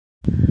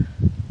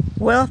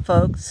Well,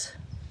 folks,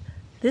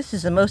 this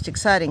is the most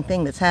exciting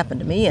thing that's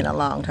happened to me in a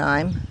long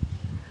time.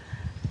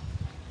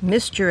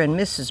 Mr. and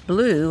Mrs.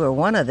 Blue, or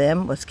one of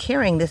them, was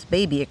carrying this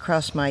baby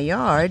across my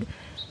yard,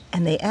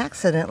 and they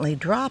accidentally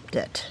dropped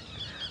it.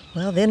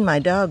 Well, then my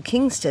dog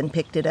Kingston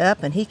picked it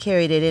up, and he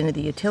carried it into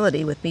the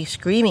utility with me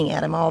screaming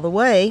at him all the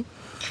way.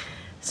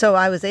 So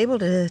I was able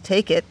to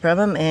take it from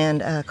him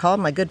and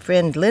called my good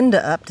friend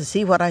Linda up to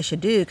see what I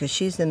should do, because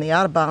she's in the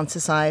Audubon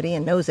Society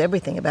and knows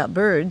everything about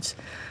birds.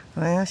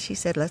 Well, she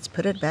said, let's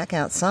put it back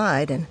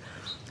outside and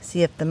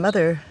see if the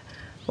mother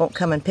won't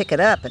come and pick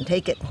it up and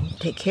take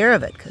care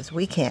of it, because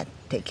we can't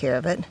take care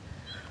of it.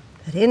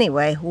 But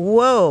anyway,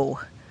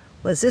 whoa,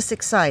 was this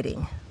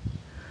exciting.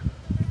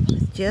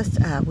 It's just,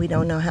 we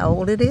don't know how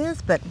old it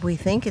is, but we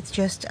think it's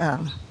just,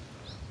 oh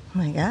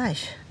my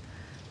gosh.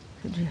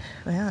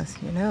 Well,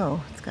 you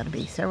know, it's got to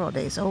be several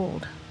days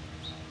old.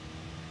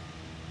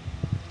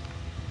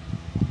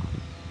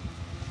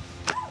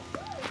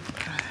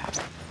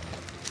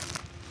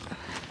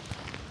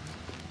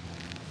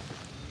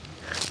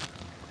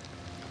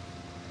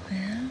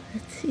 Well,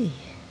 let's see.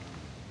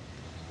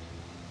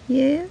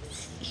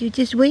 Yes, you're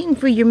just waiting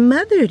for your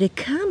mother to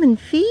come and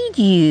feed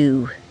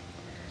you.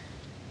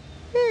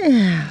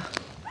 Yeah.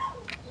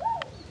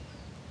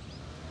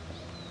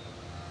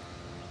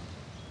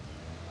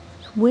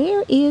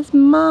 Where is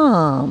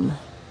Mom?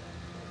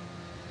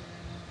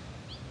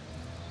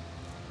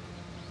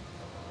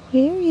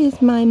 Where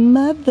is my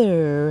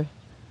mother?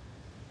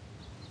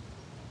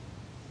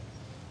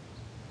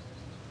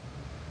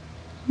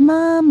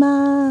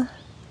 Mama.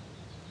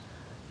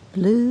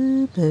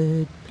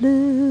 Bluebird,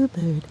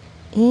 bluebird,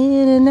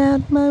 in and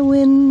out my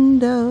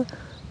window.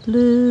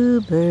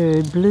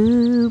 Bluebird,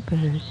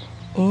 bluebird,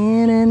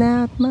 in and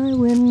out my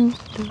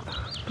window.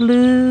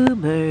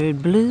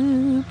 Bluebird,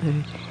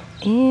 bluebird,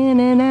 in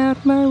and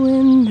out my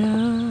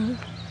window.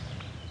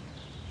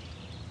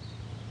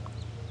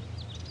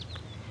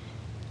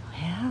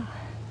 Well,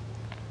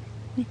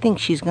 we think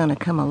she's gonna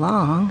come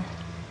along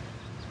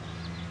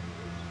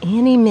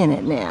any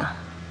minute now.